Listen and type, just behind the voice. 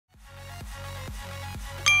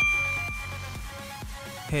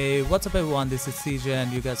Hey, what's up everyone, this is CJ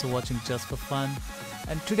and you guys are watching Just for Fun.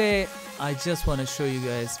 And today I just want to show you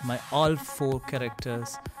guys my all 4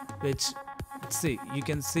 characters, which, see, you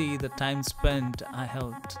can see the time spent. I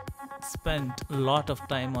have spent a lot of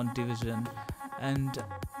time on Division and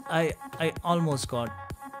I almost got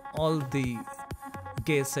all the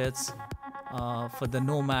gear sets for the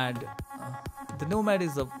Nomad. The Nomad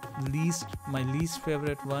is my least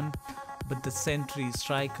favorite one, but the Sentry,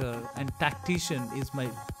 Striker and Tactician is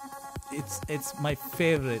it's my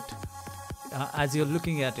favorite. As you're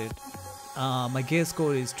looking at it, my gear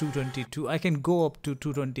score is 222. I can go up to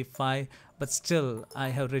 225, but still I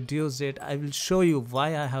have reduced it. I will show you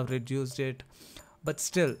why I have reduced it, but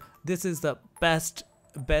still this is the best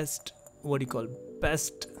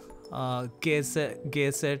gear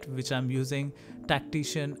set which I'm using.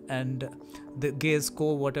 Tactician, and the gear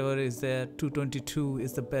score whatever is there, 222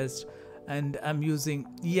 is the best. And I'm using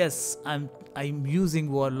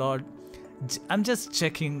Warlord. I'm just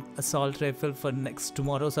checking assault rifle for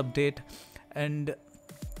tomorrow's update, and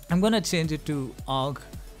I'm gonna change it to AUG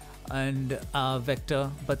and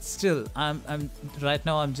Vector, but still I'm right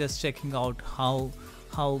now I'm just checking out how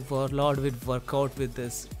Warlord would work out with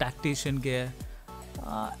this Tactician gear,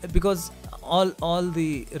 because all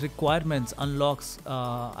the requirements unlocks.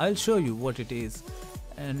 I'll show you what it is,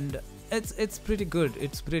 and it's pretty good.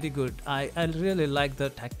 I really like the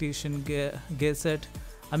Tactician gear set.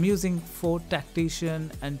 I'm using 4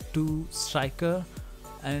 Tactician and 2 Striker,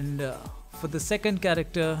 and for the second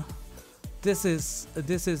character, this is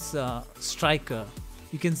Striker.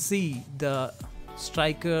 You can see the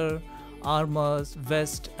Striker armors,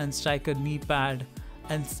 vest and Striker knee pad,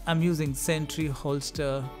 and I'm using Sentry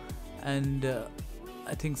holster and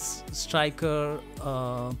I think Striker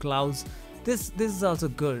gloves. This is also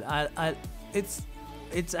good.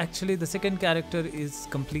 It's actually the second character is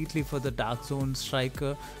completely for the Dark Zone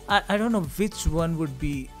Striker. I don't know which one would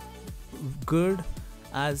be good,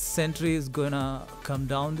 as Sentry is gonna come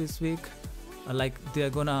down this week, like they're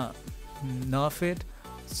gonna nerf it.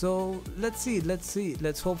 So let's see,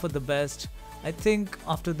 let's hope for the best. I think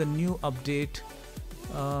after the new update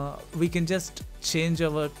we can just change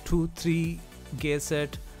our 2-3 gear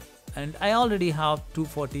set, and I already have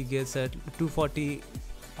 240 gear set, 240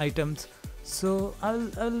 items, so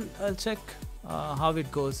I'll check how it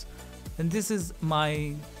goes. And this is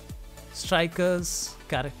my Striker's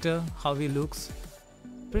character, how he looks.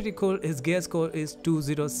 Pretty cool. His gear score is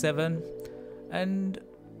 207, and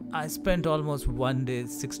I spent almost 1 day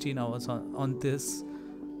 16 hours on this.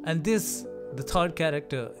 And this, the third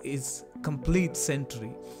character, is complete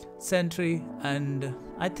Sentry, and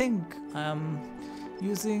I think I'm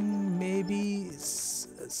using maybe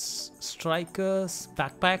Striker's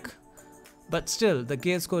backpack, but still the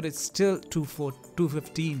gear score is still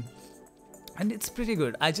 215, and it's pretty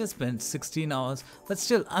good. I just spent 16 hours, but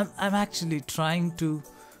still I'm actually trying to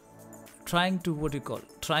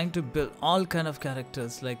build all kind of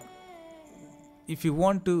characters. Like, if you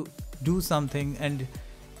want to do something and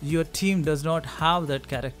your team does not have that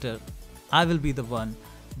character, I will be the one.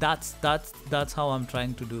 That's how I'm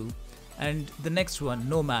trying to do. And the next one,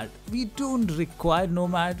 Nomad. We don't require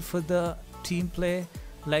Nomad for the team play,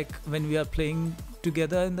 like when we are playing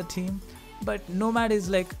together in the team. But Nomad is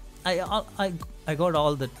like, I got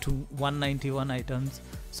all the 191 items,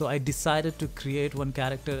 so I decided to create one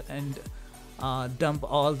character and dump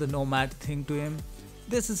all the Nomad thing to him.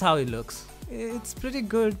 This is how he looks. It's pretty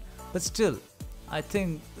good, but still I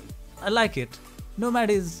think I like it.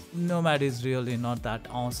 Nomad is really not that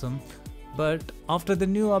awesome, but after the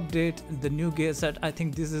new update, the new gear set, I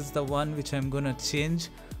think this is the one which I'm gonna change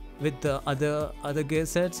with the other gear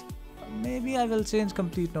sets. Maybe I will change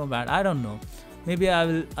complete Nomad, I don't know. Maybe I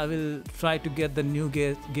will try to get the new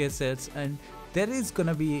gear sets, and there is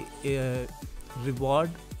gonna be a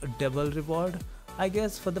reward, a double reward, I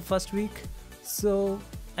guess, for the first week. So,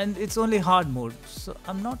 and it's only hard mode, so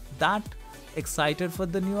I'm not that excited for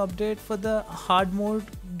the new update for the hard mode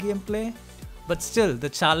gameplay, but still the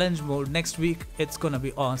challenge mode next week, it's gonna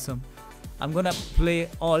be awesome. I'm gonna play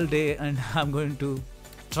all day, and I'm going to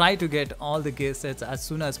try to get all the gear sets as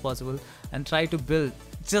soon as possible and try to build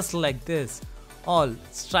just like this, all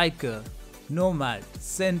Striker, Nomad,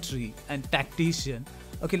 Sentry and Tactician.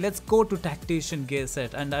 Okay, let's go to Tactician gear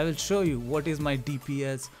set, and I will show you what is my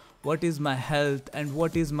DPS, what is my health, and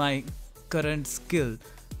what is my current skill.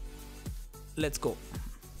 Let's go.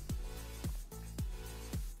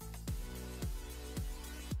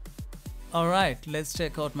 Alright, let's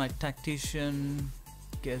check out my Tactician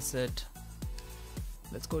gear set.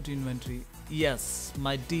 Let's go to inventory. Yes,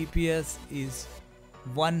 my DPS is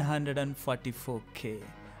 144k,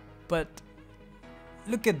 but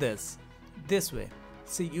look at this way.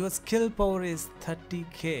 See, your skill power is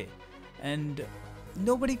 30k, and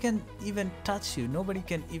nobody can even touch you, nobody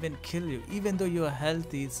can even kill you, even though your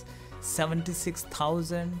health is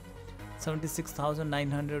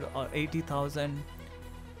 76,900 or 80,000.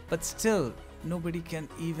 But still, nobody can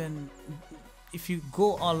even, if you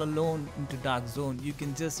go all alone into dark zone, you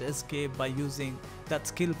can just escape by using that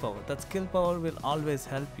skill power. That skill power will always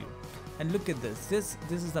help you. And look at this is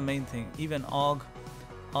the main thing. Even Og,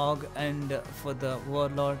 and for the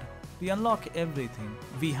Warlord, we unlock everything.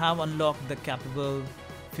 We have unlocked the capable,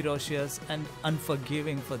 ferocious, and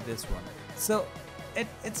unforgiving for this one. So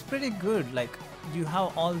it's pretty good. Like, you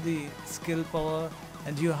have all the skill power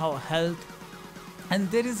and you have health. And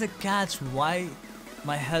there is a catch why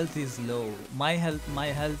my health is low. Why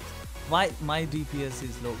my DPS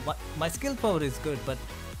is low. My skill power is good, but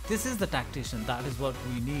this is the Tactician. That is what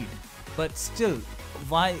we need. But still,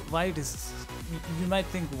 why it is? You might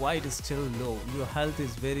think why it is still low. Your health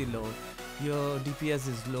is very low. Your DPS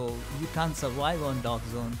is low. You can't survive on dark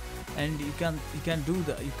zone, and you can't do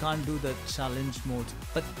the challenge mode.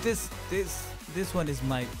 But this one is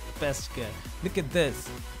my best gear. Look at this,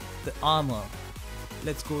 the armor.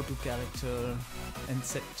 Let's go to character and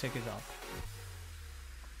check it out.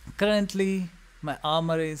 Currently my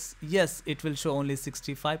armor is, yes, it will show only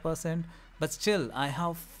 65%, but still I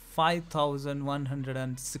have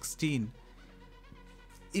 5,116.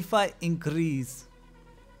 If I increase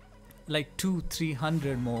like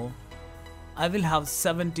 200-300 more, I will have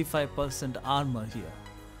 75% armor here.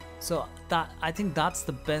 So I think that's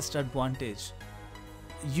the best advantage.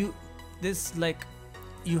 You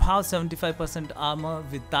have 75% armor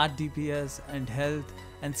with that DPS and health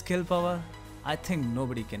and skill power. I think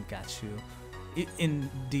nobody can catch you in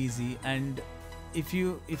DZ. And if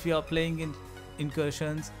you are playing in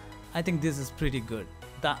incursions, I think this is pretty good.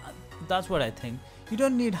 That's what I think. You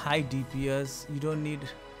don't need high DPS, you don't need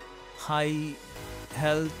high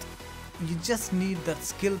health, you just need that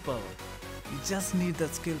skill power.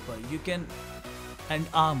 You can, and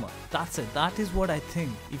armor. That's it. That is what I think.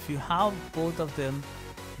 If you have both of them,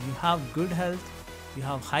 you have good health, you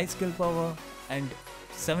have high skill power, and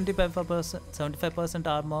 75%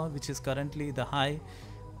 armor, which is currently the high,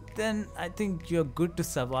 then I think you're good to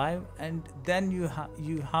survive. And then you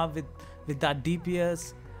have with that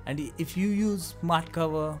DPS, and if you use smart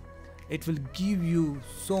cover, it will give you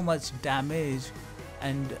so much damage,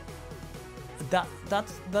 and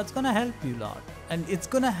that's gonna help you a lot, and it's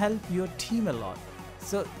gonna help your team a lot.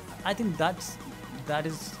 So I think that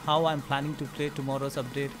is how I'm planning to play tomorrow's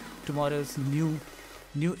update, tomorrow's new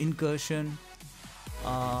incursion.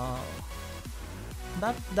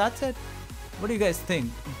 That's it. What do you guys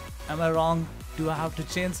think? Am I wrong? Do I have to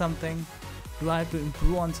change something? Do I have to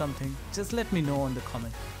improve on something? Just let me know in the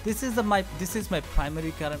comment. This is my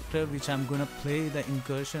primary character, which I'm gonna play the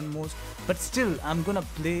incursion most, but still I'm gonna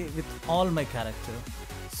play with all my character.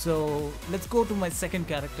 So let's go to my second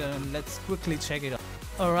character and let's quickly check it out.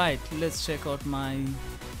 Alright, let's check out my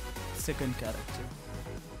second character.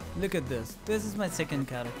 Look at this. This is my second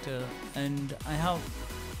character, and I have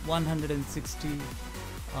 160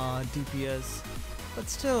 DPS. But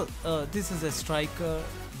still, this is a striker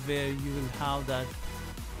where you will have that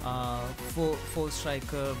 4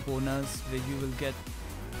 striker bonus, where you will get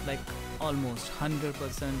like almost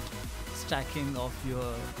 100% stacking of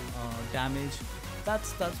your damage.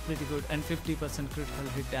 That's pretty good, and 50% critical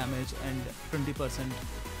hit damage and 20%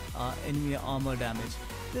 enemy armor damage.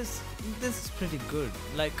 This is pretty good.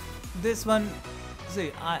 Like this one,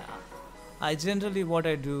 see, I generally, what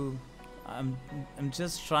I do, I'm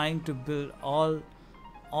just trying to build all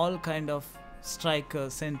kind of striker,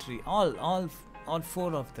 sentry, all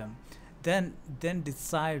 4 of them, then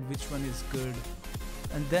decide which one is good,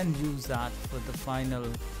 and then use that for the final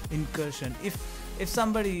incursion. If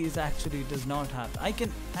somebody does not have, I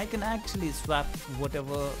can actually swap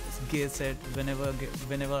whatever gear set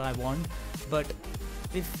whenever I want. But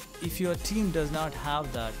if your team does not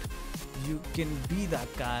have that, you can be that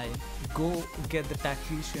guy. Go get the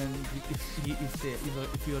Tactician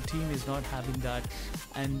if your team is not having that,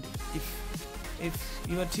 and if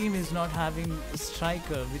your team is not having a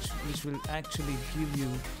striker, which will actually give you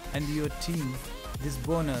and your team this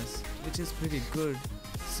bonus, which is pretty good.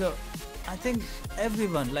 So I think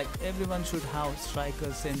everyone should have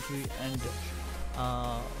striker, sentry, and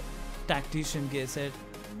Tactician gear set.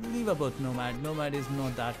 Leave about Nomad. Nomad is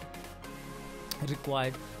not that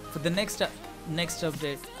required. For the next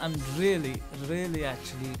update, I'm really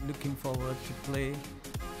actually looking forward to play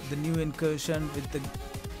the new incursion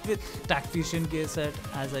with Tactician gear set,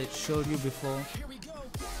 as I showed you before.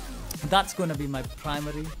 That's gonna be my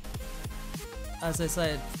primary. as I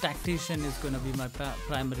said, Tactician is gonna be my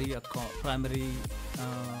primary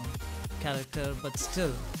character, but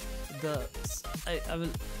still, I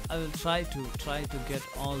will try to get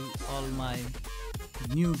all my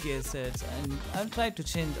new gear sets, and I'll try to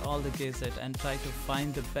change all the gear set and try to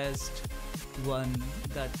find the best one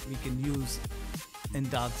that we can use in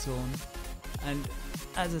Dark Zone. And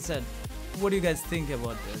as I said, what do you guys think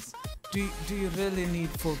about this? Do you really need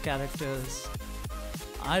 4 characters?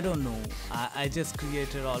 I don't know. I just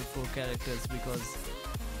created all 4 characters because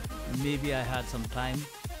maybe I had some time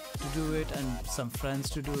to do it and some friends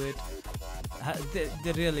to do it.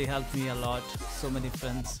 They really helped me a lot, so many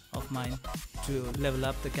friends of mine, to level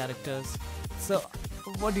up the characters. So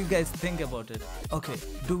what do you guys think about it? Okay,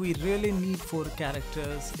 do we really need 4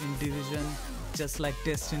 characters in Division, just like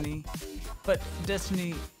Destiny? But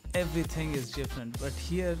Destiny, everything is different, but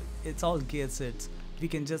here it's all gear sets. We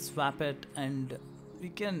can just swap it and we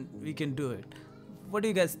can do it. What do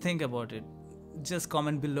you guys think about it? Just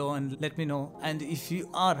comment below and let me know. And if you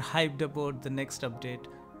are hyped about the next update,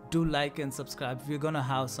 do like and subscribe. We're gonna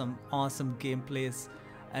have some awesome gameplays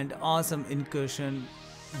and awesome incursion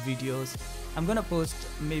videos. I'm gonna post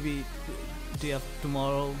maybe day of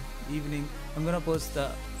tomorrow evening. I'm gonna post the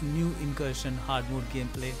new incursion hard mode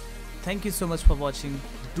gameplay. Thank you so much for watching.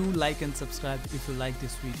 Do like and subscribe if you like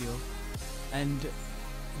this video, and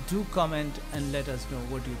do comment and let us know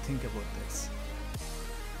what you think about this.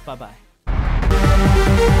 Bye bye.